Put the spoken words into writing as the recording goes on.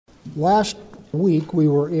Last week we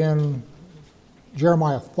were in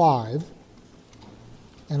Jeremiah 5,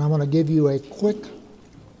 and I'm going to give you a quick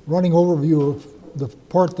running overview of the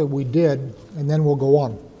part that we did, and then we'll go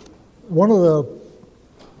on. One of the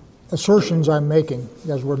assertions I'm making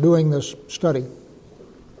as we're doing this study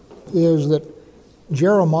is that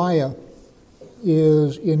Jeremiah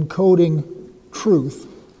is encoding truth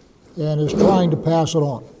and is trying to pass it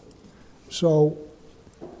on. So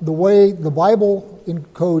the way the Bible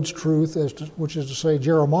encodes truth, which is to say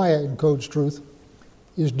Jeremiah encodes truth,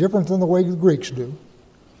 is different than the way the Greeks do.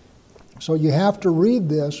 So you have to read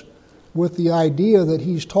this with the idea that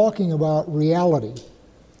he's talking about reality.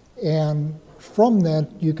 And from that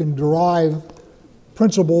you can derive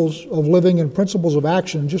principles of living and principles of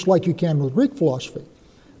action just like you can with Greek philosophy.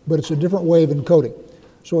 But it's a different way of encoding.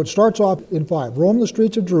 So it starts off in 5. Roam the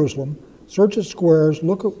streets of Jerusalem, search its squares,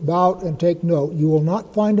 look about and take note. You will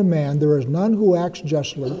not find a man, there is none who acts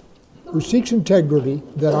justly, who seeks integrity,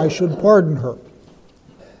 that I should pardon her.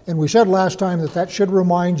 And we said last time that that should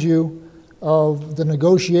remind you of the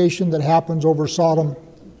negotiation that happens over Sodom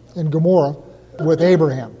and Gomorrah with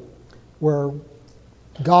Abraham, where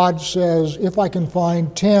God says, if I can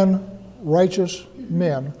find 10 righteous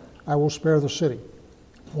men, I will spare the city.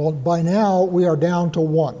 Well, by now we are down to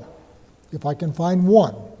 1. If I can find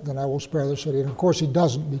 1, then I will spare the city. And of course he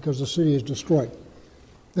doesn't, because the city is destroyed.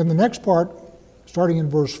 Then the next part, starting in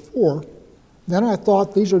verse 4, then I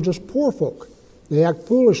thought, these are just poor folk. They act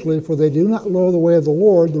foolishly, for they do not know the way of the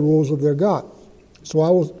Lord, the rules of their God. So I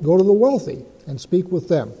will go to the wealthy and speak with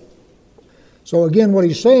them. So again, what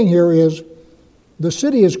he's saying here is, the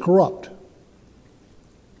city is corrupt.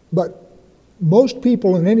 But most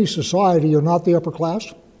people in any society are not the upper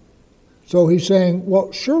class. So he's saying,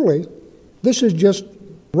 well, surely this is just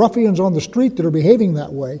ruffians on the street that are behaving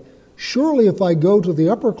that way. Surely if I go to the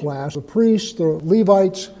upper class, the priests, the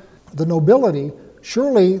Levites, the nobility,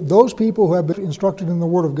 surely those people who have been instructed in the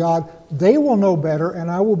Word of God, they will know better, and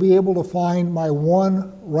I will be able to find my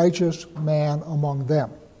one righteous man among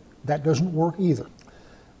them. That doesn't work either.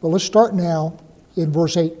 But let's start now in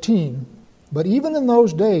verse 18. But even in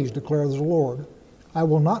those days, declares the Lord, I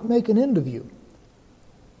will not make an end of you.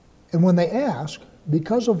 And when they ask,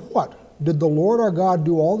 because of what did the Lord our God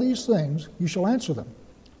do all these things, you shall answer them.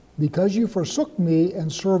 Because you forsook me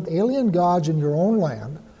and served alien gods in your own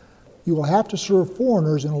land, you will have to serve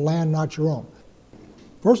foreigners in a land not your own.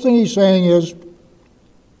 First thing he's saying is,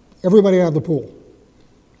 everybody out of the pool.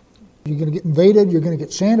 You're going to get invaded, you're going to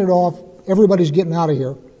get sanded off, everybody's getting out of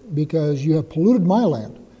here because you have polluted my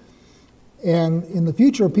land. And in the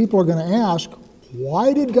future, people are going to ask,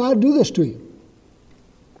 why did God do this to you?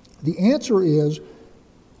 The answer is,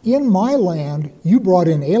 in my land, you brought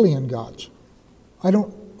in alien gods. I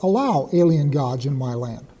don't allow alien gods in my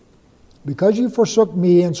land. Because you forsook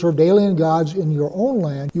me and served alien gods in your own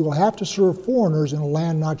land, you will have to serve foreigners in a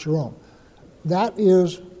land not your own. That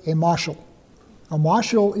is a maschil. A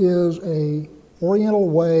maschil is an oriental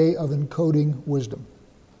way of encoding wisdom.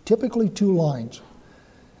 Typically 2 lines.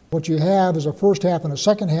 What you have is a first half and a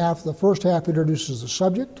second half. The first half introduces the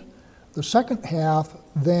subject. The second half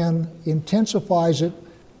then intensifies it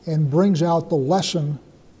and brings out the lesson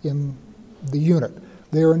in the unit.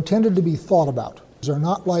 They are intended to be thought about. They're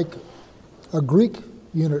not like a Greek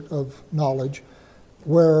unit of knowledge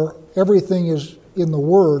where everything is in the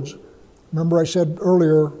words. Remember I said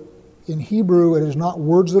earlier, in Hebrew it is not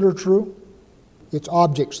words that are true, it's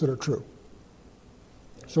objects that are true.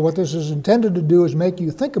 So what this is intended to do is make you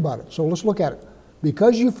think about it. So let's look at it.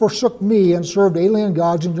 Because you forsook me and served alien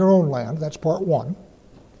gods in your own land, that's part 1.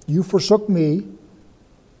 You forsook me,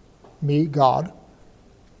 God,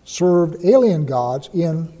 served alien gods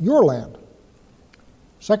in your land.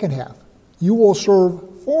 Second half, you will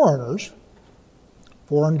serve foreigners,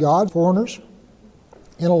 foreign gods, foreigners,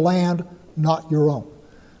 in a land not your own.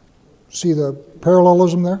 See the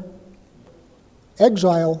parallelism there?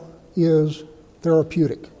 Exile is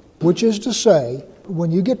therapeutic, which is to say, when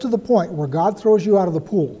you get to the point where God throws you out of the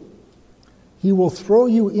pool, he will throw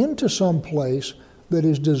you into some place that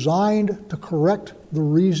is designed to correct the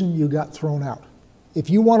reason you got thrown out. If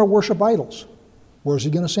you want to worship idols, where's he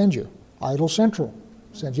going to send you? Idol Central.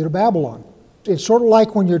 Sends you to Babylon. It's sort of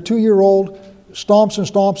like when your 2-year-old stomps and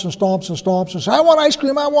stomps and stomps and stomps and says, I want ice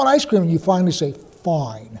cream, and you finally say,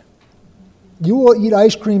 fine. You will eat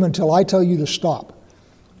ice cream until I tell you to stop.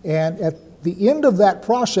 And at the end of that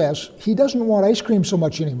process, he doesn't want ice cream so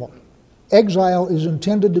much anymore. Exile is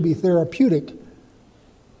intended to be therapeutic.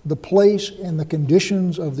 The place and the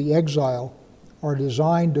conditions of the exile are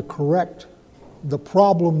designed to correct the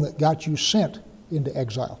problem that got you sent into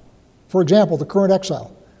exile. For example, the current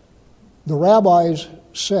exile. The rabbis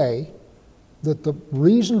say that the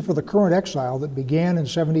reason for the current exile that began in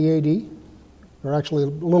 70 AD, or actually a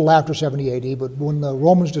little after 70 AD, but when the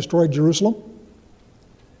Romans destroyed Jerusalem,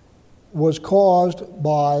 was caused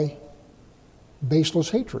by baseless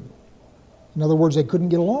hatred. In other words, they couldn't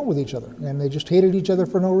get along with each other, and they just hated each other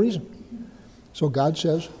for no reason. So God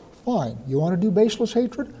says, fine, you want to do baseless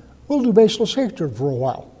hatred? We'll do baseless hatred for a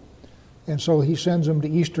while. And so he sends them to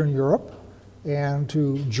Eastern Europe, and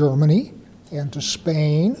to Germany, and to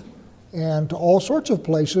Spain, and to all sorts of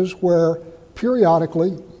places where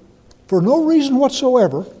periodically, for no reason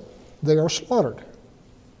whatsoever, they are slaughtered.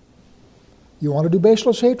 You want to do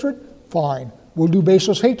baseless hatred? Fine. We'll do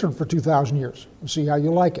baseless hatred for 2,000 years and see how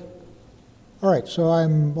you like it. All right, so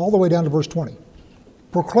I'm all the way down to verse 20.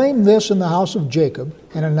 Proclaim this in the house of Jacob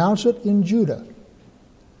and announce it in Judah.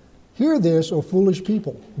 Hear this, O foolish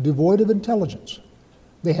people, devoid of intelligence.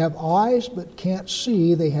 They have eyes but can't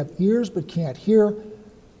see. They have ears but can't hear.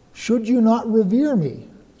 Should you not revere me,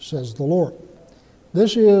 says the Lord.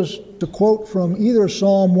 This is to quote from either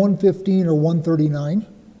Psalm 115 or 139.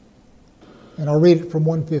 And I'll read it from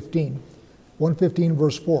 115. 115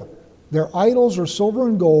 verse 4. Their idols are silver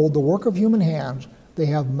and gold, the work of human hands. They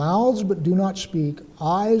have mouths but do not speak,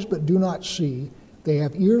 eyes but do not see. They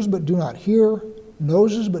have ears but do not hear,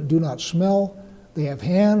 noses but do not smell. They have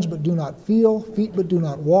hands but do not feel, feet but do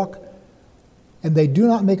not walk, and they do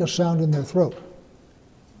not make a sound in their throat.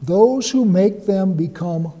 Those who make them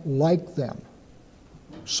become like them.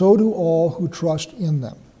 So do all who trust in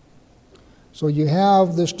them. So you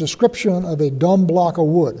have this description of a dumb block of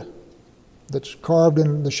wood that's carved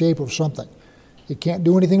in the shape of something. It can't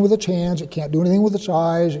do anything with its hands, it can't do anything with its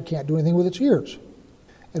eyes, it can't do anything with its ears.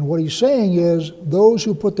 And what he's saying is those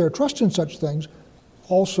who put their trust in such things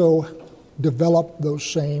also develop those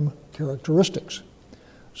same characteristics.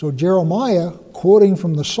 So Jeremiah, quoting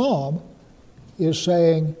from the Psalm, is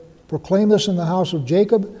saying, proclaim this in the house of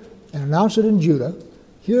Jacob and announce it in Judah.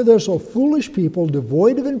 Hear this, O foolish people,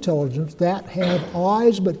 devoid of intelligence, that have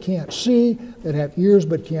eyes but can't see, that have ears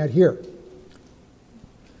but can't hear.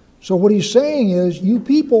 So what he's saying is, you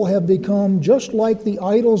people have become just like the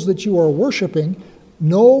idols that you are worshiping,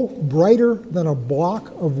 no brighter than a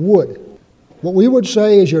block of wood. What we would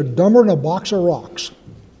say is you're dumber than a box of rocks.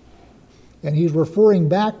 And he's referring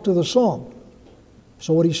back to the Psalm.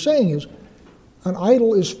 So what he's saying is, an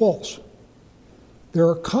idol is false. There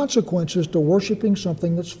are consequences to worshiping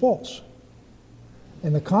something that's false.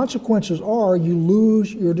 And the consequences are you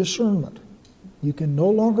lose your discernment. You can no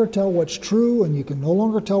longer tell what's true, and you can no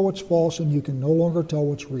longer tell what's false, and you can no longer tell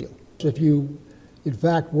what's real. If you, in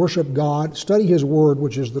fact, worship God, study His Word,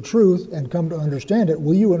 which is the truth, and come to understand it,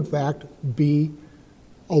 will you, in fact, be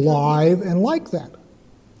alive and like that?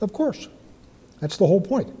 Of course. That's the whole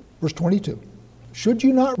point. Verse 22. Should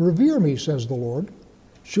you not revere me, says the Lord?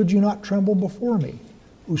 Should you not tremble before me,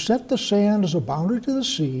 who set the sand as a boundary to the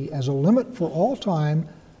sea, as a limit for all time,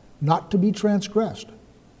 not to be transgressed?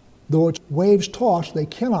 Though its waves toss, they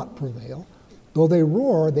cannot prevail. Though they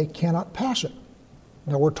roar, they cannot pass it.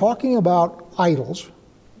 Now we're talking about idols,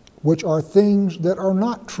 which are things that are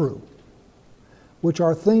not true, which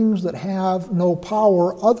are things that have no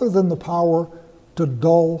power other than the power to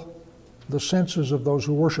dull the senses of those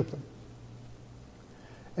who worship them.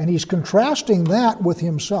 And he's contrasting that with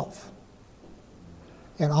himself.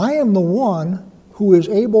 And I am the one who is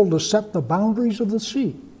able to set the boundaries of the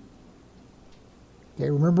sea. Okay,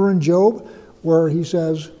 remember in Job where he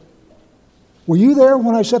says, were you there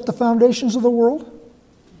when I set the foundations of the world?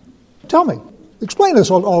 Tell me. Explain this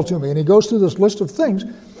all to me. And he goes through this list of things.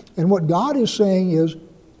 And what God is saying is,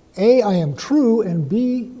 A, I am true, and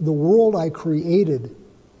B, the world I created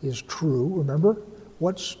is true. Remember,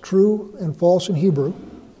 what's true and false in Hebrew?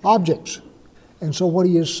 Objects. And so what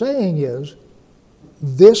he is saying is,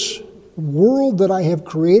 this world that I have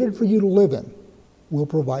created for you to live in will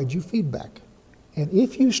provide you feedback. And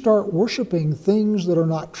if you start worshiping things that are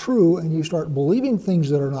not true and you start believing things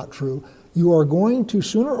that are not true, you are going to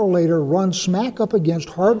sooner or later run smack up against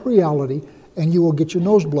hard reality and you will get your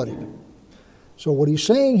nose bloodied. So what he's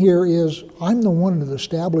saying here is, I'm the one that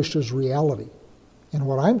establishes reality. And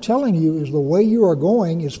what I'm telling you is the way you are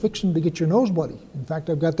going is fixing to get your nose bloody. In fact,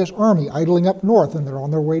 I've got this army idling up north and they're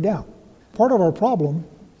on their way down. Part of our problem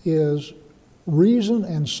is reason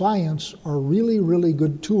and science are really, really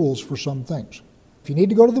good tools for some things. If you need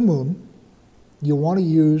to go to the moon, you want to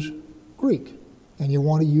use Greek, and you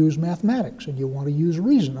want to use mathematics, and you want to use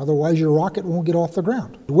reason. Otherwise, your rocket won't get off the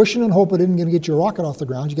ground. Wishing and hoping isn't going to get your rocket off the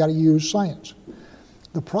ground. You got to use science.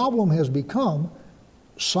 The problem has become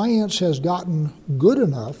science has gotten good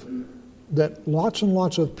enough that lots and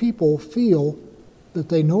lots of people feel that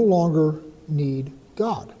they no longer need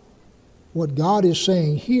God. What God is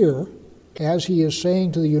saying here, as he is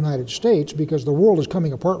saying to the United States, because the world is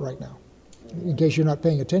coming apart right now, in case you're not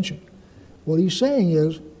paying attention, what he's saying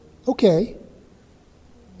is, okay,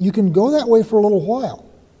 you can go that way for a little while,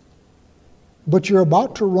 but you're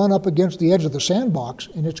about to run up against the edge of the sandbox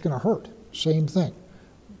and it's going to hurt. Same thing.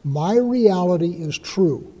 My reality is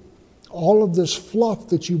true. All of this fluff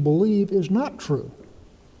that you believe is not true.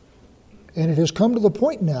 And it has come to the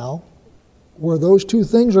point now where those two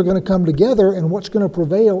things are going to come together, and what's going to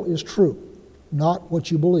prevail is true, not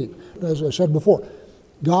what you believe. As I said before,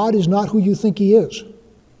 God is not who you think he is.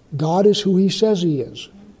 God is who he says he is.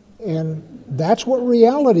 And that's what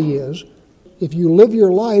reality is. If you live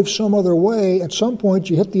your life some other way, at some point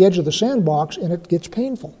you hit the edge of the sandbox and it gets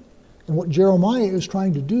painful. And what Jeremiah is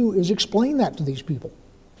trying to do is explain that to these people.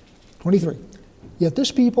 23. Yet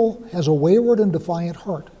this people has a wayward and defiant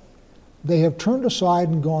heart. They have turned aside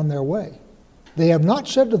and gone their way. They have not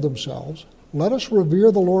said to themselves, let us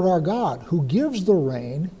revere the Lord our God, who gives the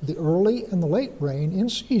rain, the early and the late rain in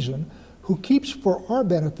season, who keeps for our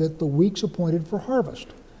benefit the weeks appointed for harvest.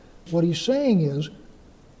 What he's saying is,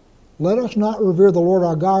 let us not revere the Lord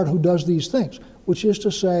our God who does these things, which is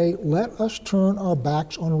to say, let us turn our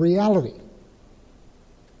backs on reality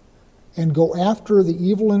and go after the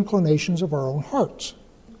evil inclinations of our own hearts.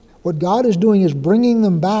 What God is doing is bringing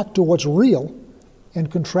them back to what's real and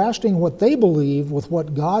contrasting what they believe with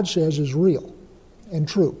what God says is real and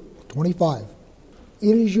true. 25.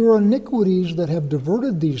 It is your iniquities that have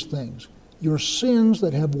diverted these things, your sins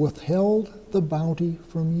that have withheld the bounty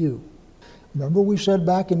from you. Remember we said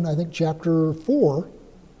back in, I think, chapter 4,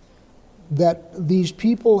 that these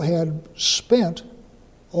people had spent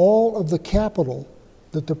all of the capital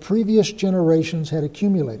that the previous generations had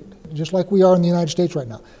accumulated, just like we are in the United States right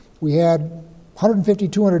now. We had 150,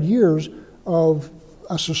 200 years of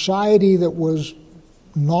a society that was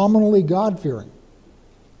nominally God-fearing.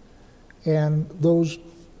 And those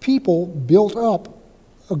people built up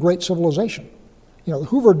a great civilization. You know, the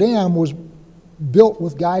Hoover Dam was built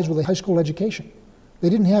with guys with a high school education. They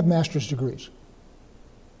didn't have master's degrees.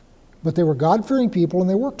 But they were God-fearing people and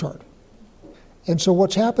they worked hard. And so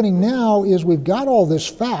what's happening now is we've got all this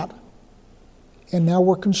fat and now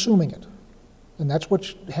we're consuming it. And that's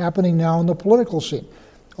what's happening now in the political scene.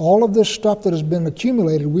 All of this stuff that has been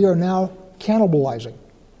accumulated, we are now cannibalizing.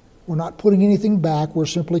 We're not putting anything back, we're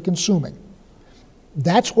simply consuming.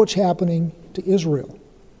 That's what's happening to Israel.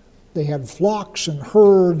 They had flocks and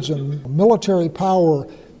herds and military power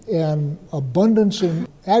and abundance in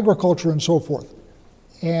agriculture and so forth.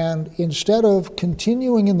 And instead of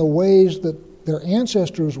continuing in the ways that their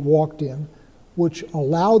ancestors walked in, which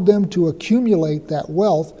allowed them to accumulate that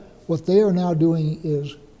wealth, what they are now doing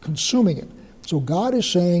is consuming it. So God is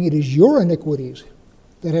saying it is your iniquities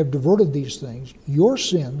that have diverted these things, your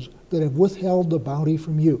sins that have withheld the bounty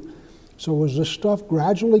from you. So as this stuff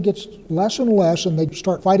gradually gets less and less and they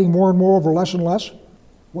start fighting more and more over less and less,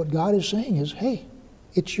 what God is saying is, hey,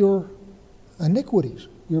 it's your iniquities,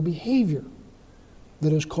 your behavior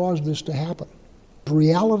that has caused this to happen.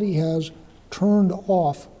 Reality has turned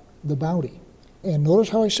off the bounty. And notice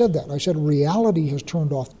how I said that. I said reality has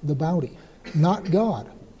turned off the bounty, not God.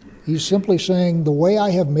 He's simply saying, the way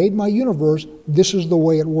I have made my universe, this is the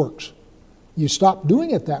way it works. You stop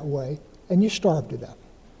doing it that way, and you starve to death.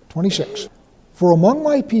 26. For among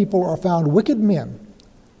my people are found wicked men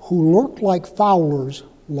who lurk like fowlers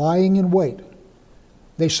lying in wait.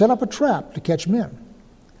 They set up a trap to catch men.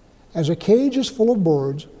 As a cage is full of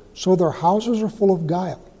birds, so their houses are full of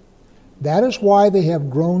guile. That is why they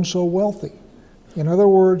have grown so wealthy. In other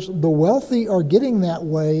words, the wealthy are getting that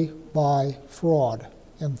way by fraud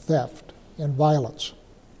and theft and violence.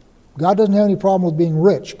 God doesn't have any problem with being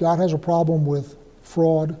rich. God has a problem with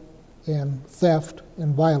fraud and theft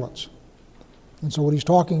and violence. And so what he's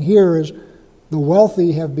talking here is the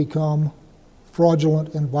wealthy have become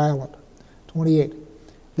fraudulent and violent. 28.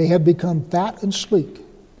 They have become fat and sleek.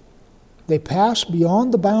 They pass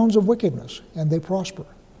beyond the bounds of wickedness, and they prosper.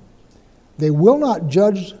 They will not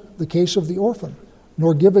judge the case of the orphan,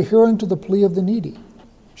 nor give a hearing to the plea of the needy.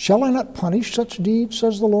 Shall I not punish such deeds,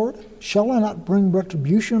 says the Lord? Shall I not bring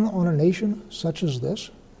retribution on a nation such as this?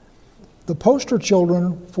 The poster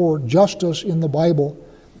children for justice in the Bible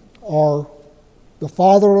are the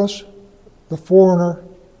fatherless, the foreigner,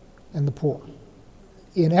 and the poor.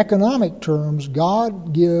 In economic terms,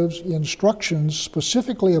 God gives instructions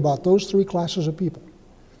specifically about those three classes of people.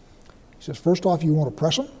 He says, first off, you won't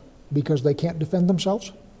oppress them because they can't defend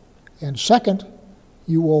themselves. And second,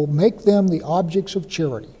 you will make them the objects of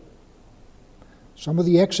charity. Some of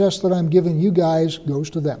the excess that I'm giving you guys goes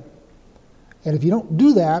to them. And if you don't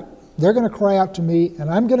do that, they're going to cry out to me, and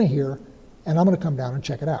I'm going to hear, and I'm going to come down and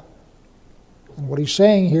check it out. And what he's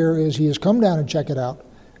saying here is he has come down and check it out,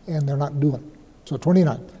 and they're not doing it. So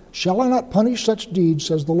 29, shall I not punish such deeds,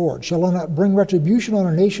 says the Lord? Shall I not bring retribution on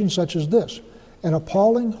a nation such as this? An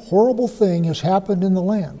appalling, horrible thing has happened in the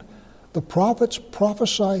land. The prophets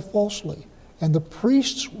prophesy falsely, and the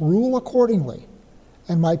priests rule accordingly,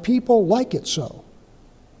 and my people like it so.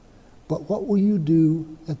 But what will you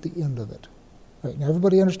do at the end of it? Right, now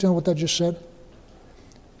everybody understand what that just said?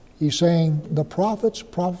 He's saying the prophets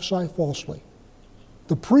prophesy falsely.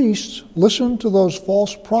 The priests listen to those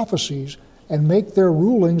false prophecies and make their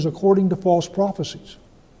rulings according to false prophecies.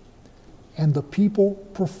 And the people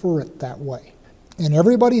prefer it that way. And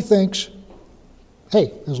everybody thinks,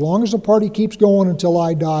 hey, as long as the party keeps going until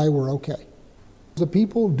I die, we're okay. The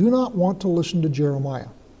people do not want to listen to Jeremiah.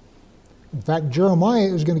 In fact,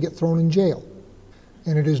 Jeremiah is going to get thrown in jail.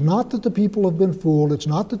 And it is not that the people have been fooled, it's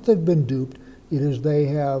not that they've been duped, it is they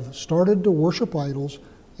have started to worship idols,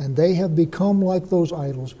 and they have become like those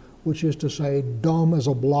idols, which is to say, dumb as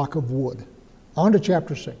a block of wood. On to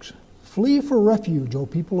chapter 6. Flee for refuge, O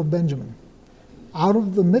people of Benjamin. Out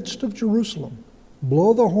of the midst of Jerusalem,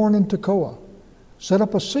 blow the horn in Tekoa. Set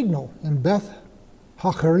up a signal in Beth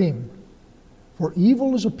Hacharim. For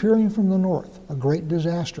evil is appearing from the north, a great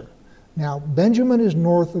disaster. Now, Benjamin is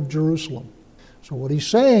north of Jerusalem. So what he's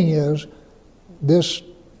saying is, this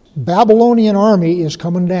Babylonian army is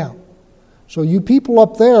coming down. So you people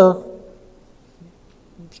up there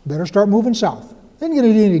better start moving south. Ain't going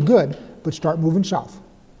to do any good, but start moving south.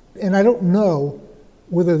 And I don't know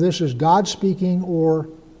whether this is God speaking or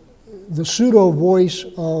the pseudo voice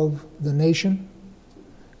of the nation.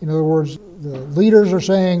 In other words, the leaders are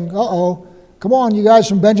saying, uh-oh, come on, you guys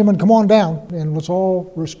from Benjamin, come on down, and let's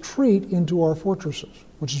all retreat into our fortresses,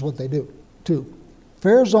 which is what they do. 2,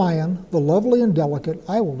 fair Zion, the lovely and delicate,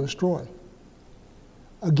 I will destroy.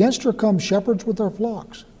 Against her come shepherds with their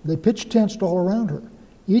flocks. They pitch tents all around her.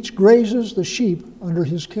 Each grazes the sheep under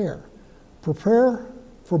his care. Prepare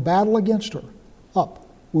for battle against her. Up,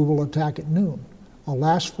 we will attack at noon.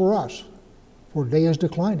 Alas for us, for day is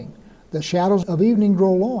declining. The shadows of evening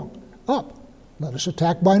grow long. Up, let us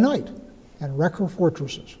attack by night and wreck her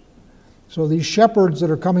fortresses. So these shepherds that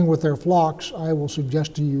are coming with their flocks, I will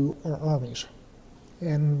suggest to you, are armies.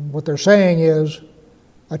 And what they're saying is,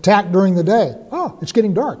 attack during the day. Oh, it's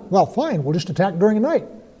getting dark. Well, fine, we'll just attack during the night.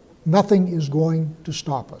 Nothing is going to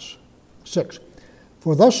stop us. 6,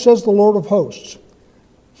 for thus says the Lord of hosts,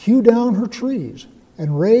 hew down her trees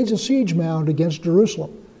and raise a siege mound against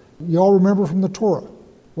Jerusalem. You all remember from the Torah.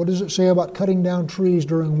 What does it say about cutting down trees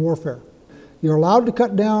during warfare? You're allowed to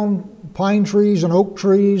cut down pine trees and oak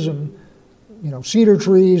trees and cedar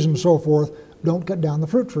trees and so forth. Don't cut down the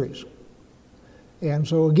fruit trees. And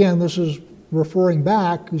so again, this is referring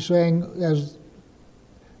back. He's saying, as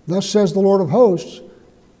thus says the Lord of hosts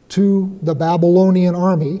to the Babylonian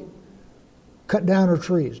army, cut down her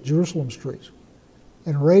trees, Jerusalem's trees,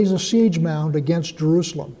 and raise a siege mound against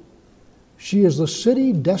Jerusalem. She is the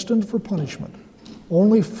city destined for punishment.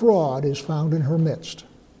 Only fraud is found in her midst.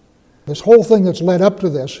 This whole thing that's led up to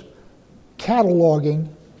this, cataloging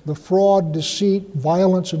the fraud, deceit,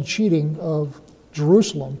 violence, and cheating of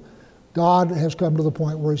Jerusalem, God has come to the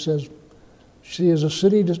point where he says, she is a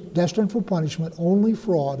city destined for punishment. Only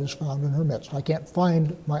fraud is found in her midst. I can't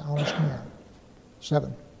find my honest man.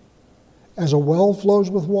 7, as a well flows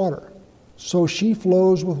with water, so she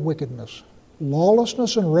flows with wickedness.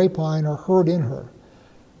 Lawlessness and rapine are heard in her.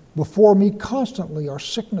 Before me constantly are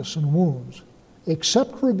sickness and wounds.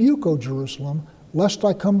 Accept rebuke, O Jerusalem, lest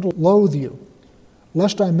I come to loathe you,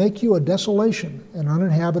 lest I make you a desolation, an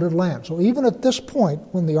uninhabited land. So even at this point,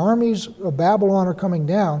 when the armies of Babylon are coming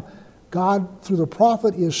down, God, through the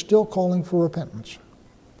prophet, is still calling for repentance.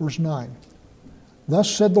 Verse 9,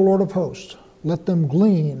 thus said the Lord of hosts, let them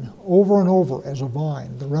glean over and over as a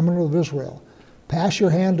vine, the remnant of Israel. Pass your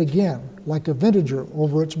hand again, like a vintager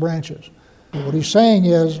over its branches. And what he's saying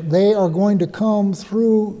is, they are going to come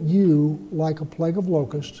through you like a plague of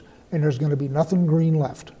locusts, and there's going to be nothing green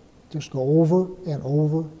left. Just go over and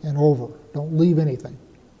over and over. Don't leave anything.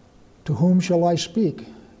 To whom shall I speak?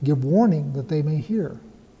 Give warning that they may hear.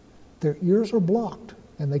 Their ears are blocked,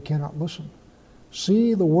 and they cannot listen.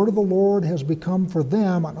 See, the word of the Lord has become for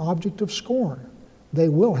them an object of scorn. They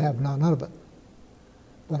will have none of it.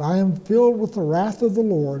 But I am filled with the wrath of the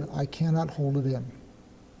Lord. I cannot hold it in.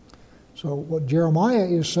 So what Jeremiah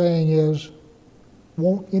is saying is,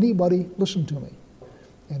 won't anybody listen to me?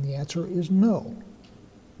 And the answer is no.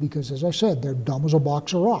 Because as I said, they're dumb as a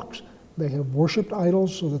box of rocks. They have worshipped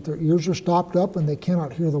idols so that their ears are stopped up and they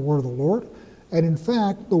cannot hear the word of the Lord. And in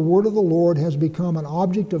fact, the word of the Lord has become an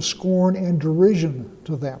object of scorn and derision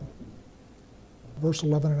to them. Verse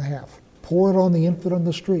 11.5. Pour it on the infant on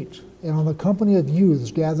the streets, and on the company of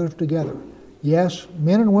youths gathered together. Yes,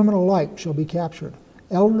 men and women alike shall be captured,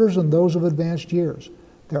 elders and those of advanced years.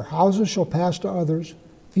 Their houses shall pass to others,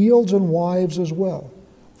 fields and wives as well.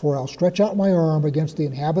 For I'll stretch out my arm against the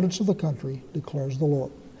inhabitants of the country, declares the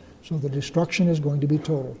Lord. So the destruction is going to be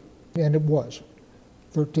total. And it was.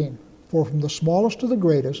 13. For from the smallest to the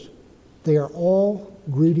greatest, they are all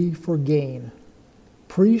greedy for gain.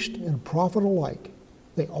 Priest and prophet alike,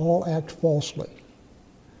 they all act falsely.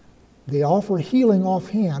 They offer healing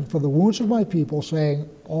offhand for the wounds of my people, saying,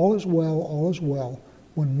 all is well,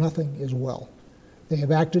 when nothing is well. They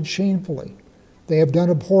have acted shamefully. They have done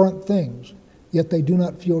abhorrent things, yet they do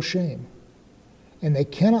not feel shame. And they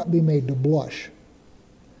cannot be made to blush.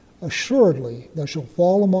 Assuredly, they shall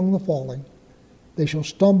fall among the falling. They shall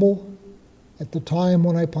stumble at the time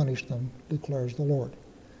when I punish them, declares the Lord.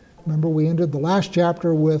 Remember, we ended the last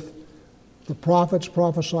chapter with the prophets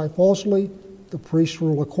prophesy falsely, the priests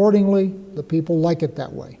rule accordingly, the people like it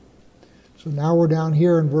that way. So now we're down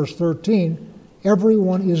here in verse 13.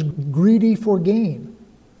 Everyone is greedy for gain.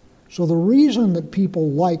 So the reason that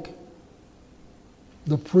people like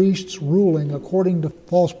the priests ruling according to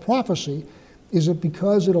false prophecy is it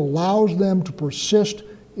because it allows them to persist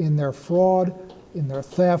in their fraud, in their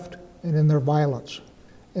theft, and in their violence.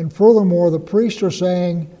 And furthermore, the priests are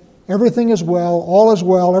saying, everything is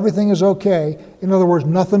well, everything is okay. In other words,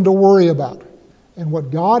 nothing to worry about. And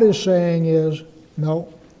what God is saying is,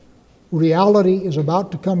 no, reality is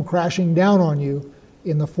about to come crashing down on you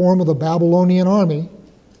in the form of the Babylonian army,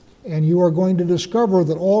 and you are going to discover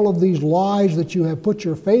that all of these lies that you have put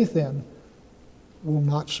your faith in will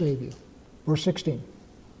not save you. Verse 16,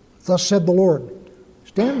 thus said the Lord,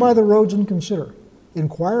 stand by the roads and consider,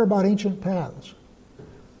 inquire about ancient paths.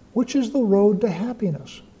 Which is the road to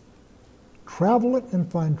happiness? Travel it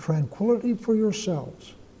and find tranquility for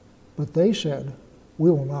yourselves. But they said, we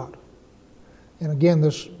will not. And again,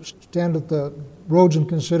 this stand at the roads and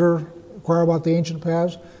consider, inquire about the ancient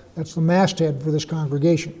paths, that's the masthead for this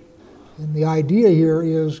congregation. And the idea here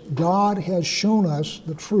is God has shown us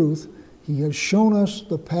the truth. He has shown us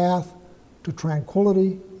the path to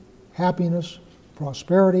tranquility, happiness,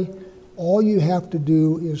 prosperity. All you have to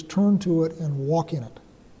do is turn to it and walk in it.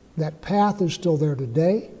 That path is still there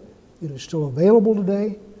today. It is still available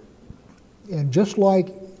today. And just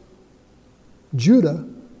like Judah,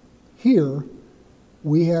 here,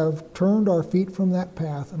 we have turned our feet from that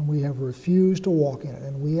path and we have refused to walk in it.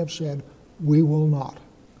 And we have said, we will not.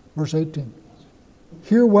 Verse 18.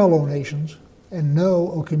 Hear well, O nations, and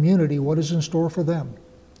know, O community, what is in store for them.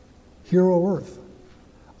 Hear, O earth.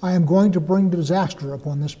 I am going to bring disaster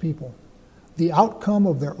upon this people, the outcome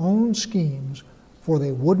of their own schemes, for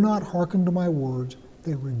they would not hearken to my words.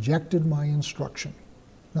 They rejected my instruction.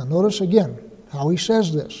 Now notice again how he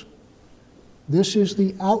says this. This is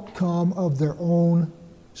the outcome of their own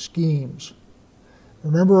schemes.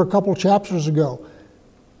 Remember a couple chapters ago,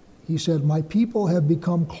 he said, my people have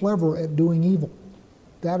become clever at doing evil.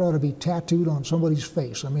 That ought to be tattooed on somebody's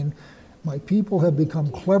face. I mean, my people have become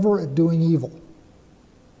clever at doing evil.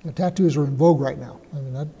 The tattoos are in vogue right now. I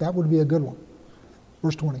mean, that would be a good one.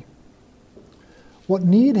 Verse 20. What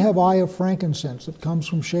need have I of frankincense that comes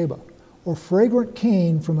from Sheba, or fragrant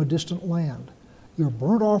cane from a distant land? Your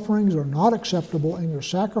burnt offerings are not acceptable, and your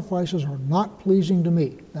sacrifices are not pleasing to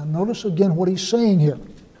me. Now notice again what he's saying here.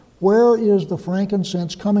 Where is the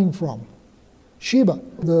frankincense coming from? Sheba.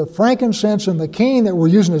 The frankincense and the cane that we're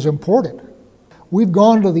using is imported. We've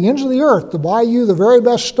gone to the ends of the earth to buy you the very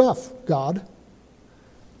best stuff, God.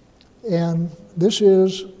 And this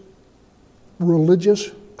is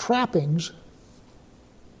religious trappings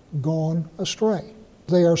gone astray.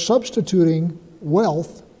 They are substituting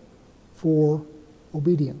wealth for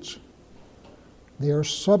obedience. They are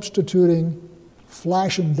substituting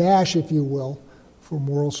flash and dash, if you will, for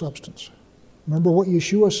moral substance. Remember what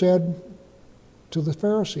Yeshua said to the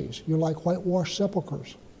Pharisees. You're like whitewashed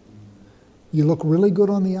sepulchres. You look really good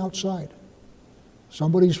on the outside.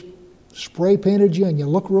 Somebody's spray painted you and you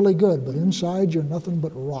look really good, but inside you're nothing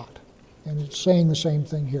but rot. And it's saying the same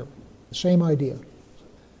thing here. The same idea.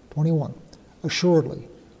 21. Assuredly,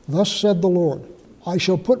 thus said the Lord, I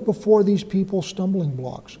shall put before these people stumbling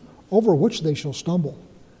blocks, over which they shall stumble.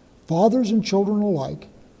 Fathers and children alike,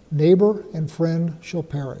 neighbor and friend shall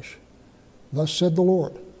perish. Thus said the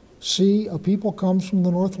Lord, see, a people comes from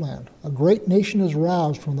the northland. A great nation is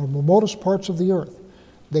roused from the remotest parts of the earth.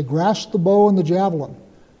 They grasp the bow and the javelin.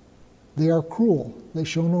 They are cruel. They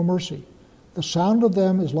show no mercy. The sound of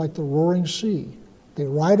them is like the roaring sea. They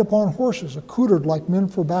ride upon horses, accoutred like men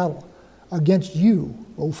for battle, against you,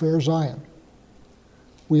 O fair Zion.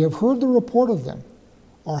 We have heard the report of them.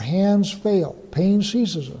 Our hands fail, pain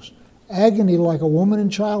seizes us, agony like a woman in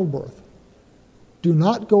childbirth. Do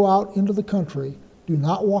not go out into the country, do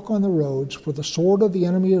not walk on the roads, for the sword of the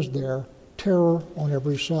enemy is there, terror on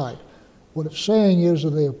every side. What it's saying is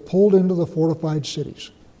that they have pulled into the fortified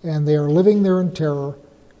cities, and they are living there in terror,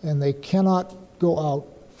 and they cannot go out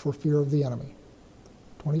for fear of the enemy.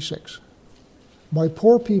 26. My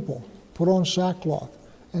poor people, put on sackcloth,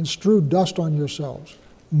 and strew dust on yourselves.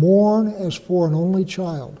 Mourn as for an only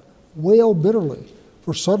child. Wail bitterly,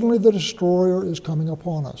 for suddenly the destroyer is coming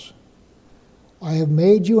upon us. I have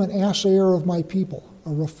made you an assayer of my people, a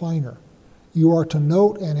refiner. You are to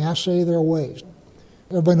note and assay their ways.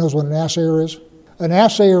 Everybody knows what an assayer is? An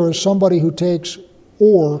assayer is somebody who takes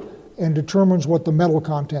ore and determines what the metal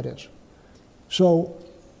content is. So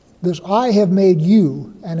this I have made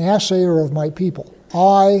you an assayer of my people.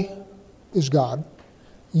 I is God.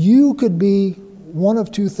 You could be one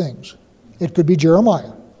of two things. It could be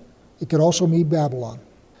Jeremiah. It could also be Babylon.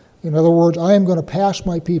 In other words, I am going to pass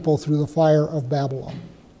my people through the fire of Babylon.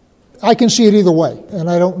 I can see it either way, and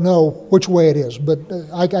I don't know which way it is, but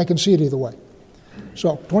I can see it either way.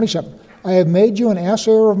 So, 27. I have made you an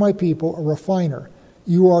assayer of my people, a refiner.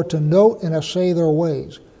 You are to note and assay their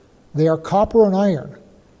ways. They are copper and iron.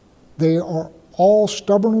 They are all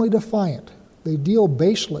stubbornly defiant. They deal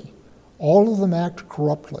basely. All of them act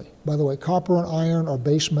corruptly. By the way, copper and iron are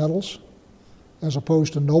base metals as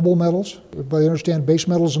opposed to noble metals. Everybody understand base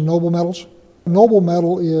metals and noble metals? Noble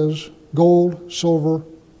metal is gold, silver,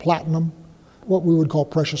 platinum, what we would call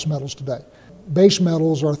precious metals today. Base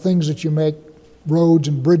metals are things that you make roads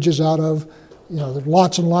and bridges out of. There's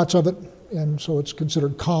lots and lots of it, and so it's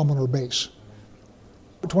considered common or base.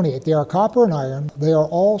 28, they are copper and iron. They are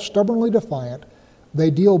all stubbornly defiant. They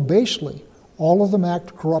deal basely. All of them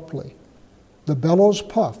act corruptly. The bellows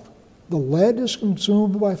puff. The lead is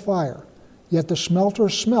consumed by fire, yet the smelter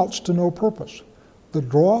smelts to no purpose. The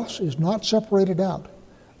dross is not separated out.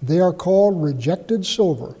 They are called rejected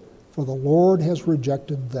silver, for the Lord has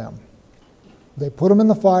rejected them. They put them in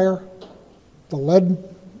the fire. The lead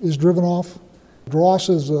is driven off. Dross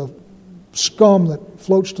is a scum that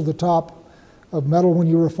floats to the top of metal when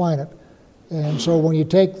you refine it. And so when you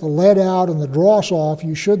take the lead out and the dross off,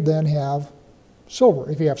 you should then have silver,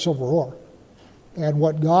 if you have silver ore. And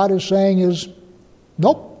what God is saying is,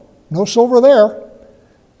 nope, no silver there.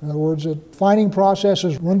 In other words, the refining process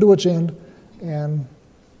has run to its end, and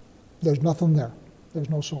there's nothing there. There's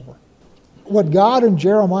no silver. What God and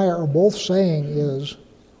Jeremiah are both saying is,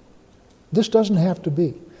 this doesn't have to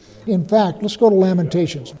be. In fact, let's go to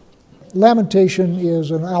Lamentations. Lamentation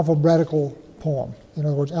is an alphabetical poem. In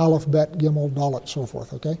other words, Aleph, Bet, Gimel, Dalet, so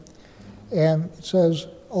forth, okay? And it says,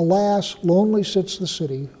 alas, lonely sits the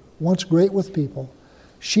city, once great with people.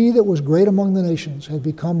 She that was great among the nations has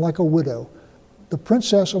become like a widow. The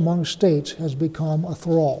princess among states has become a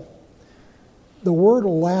thrall. The word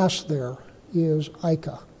alas there is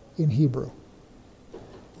Ika in Hebrew.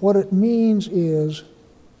 What it means is,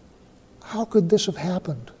 how could this have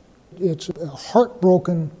happened? It's a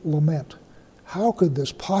heartbroken lament. How could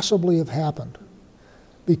this possibly have happened?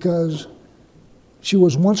 Because she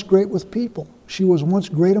was once great with people. She was once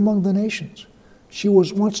great among the nations. She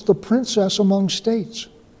was once the princess among states.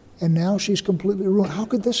 And now she's completely ruined. How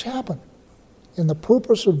could this happen? And the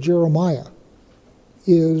purpose of Jeremiah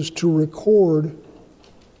is to record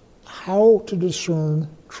how to discern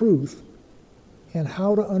truth and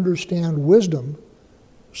how to understand wisdom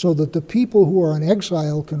so that the people who are in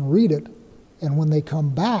exile can read it, and when they come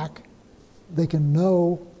back, they can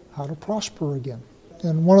know how to prosper again.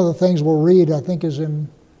 And one of the things we'll read, I think, is in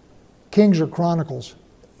Kings or Chronicles.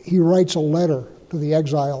 He writes a letter to the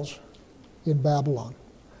exiles in Babylon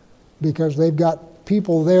because they've got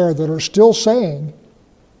people there that are still saying,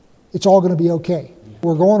 it's all going to be okay.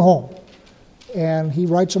 We're going home. And he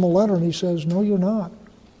writes them a letter and he says, no, you're not.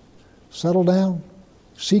 Settle down.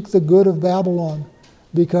 Seek the good of Babylon,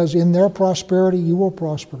 because in their prosperity you will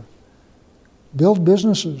prosper. Build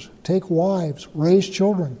businesses, take wives, raise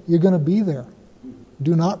children. You're going to be there.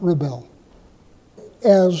 Do not rebel.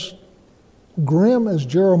 As grim as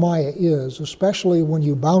Jeremiah is, especially when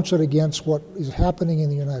you bounce it against what is happening in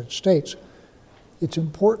the United States, it's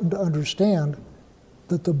important to understand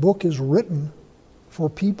that the book is written for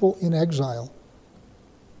people in exile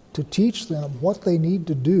to teach them what they need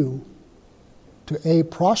to do to A,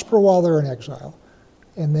 prosper while they're in exile,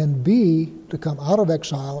 and then B, to come out of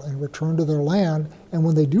exile and return to their land, and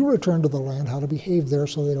when they do return to the land, how to behave there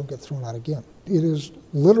so they don't get thrown out again. It is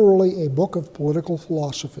literally a book of political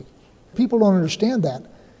philosophy. People don't understand that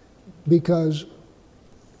because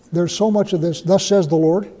there's so much of this, thus says the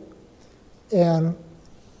Lord, and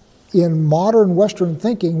in modern Western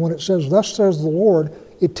thinking, when it says, thus says the Lord,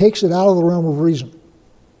 it takes it out of the realm of reason.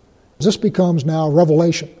 This becomes now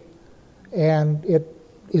revelation, and it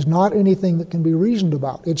is not anything that can be reasoned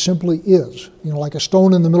about. It simply is. You know, like a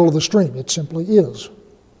stone in the middle of the stream. It simply is.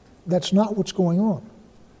 That's not what's going on.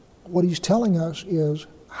 What he's telling us is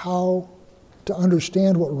how to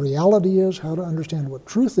understand what reality is, how to understand what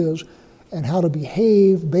truth is, and how to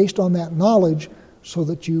behave based on that knowledge so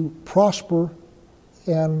that you prosper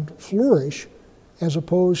and flourish, as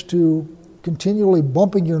opposed to continually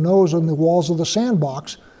bumping your nose on the walls of the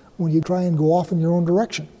sandbox when you try and go off in your own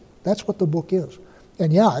direction. That's what the book is.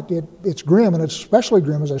 And yeah, it's grim, and it's especially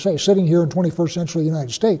grim, as I say, sitting here in 21st century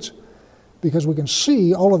United States, because we can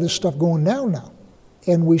see all of this stuff going down now.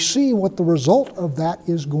 And we see what the result of that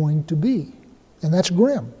is going to be. And that's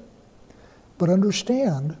grim. But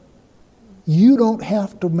understand, you don't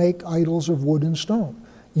have to make idols of wood and stone.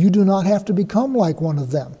 You do not have to become like one of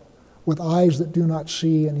them, with eyes that do not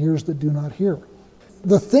see and ears that do not hear.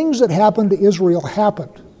 The things that happened to Israel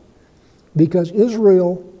happened because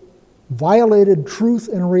Israel violated truth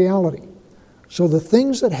and reality. So the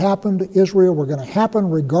things that happened to Israel were going to happen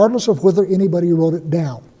regardless of whether anybody wrote it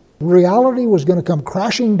down. Reality was going to come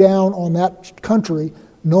crashing down on that country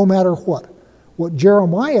no matter what. What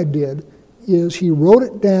Jeremiah did is he wrote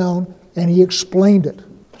it down and he explained it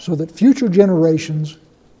so that future generations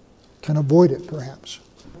can avoid it, perhaps.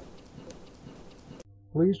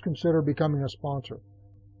 Please consider becoming a sponsor.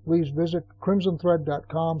 Please visit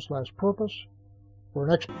crimsonthread.com/purpose for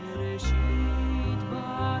an explanation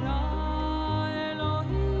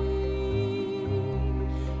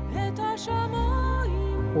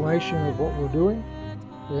of what we're doing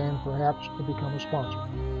and perhaps to become a sponsor.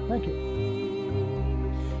 Thank you.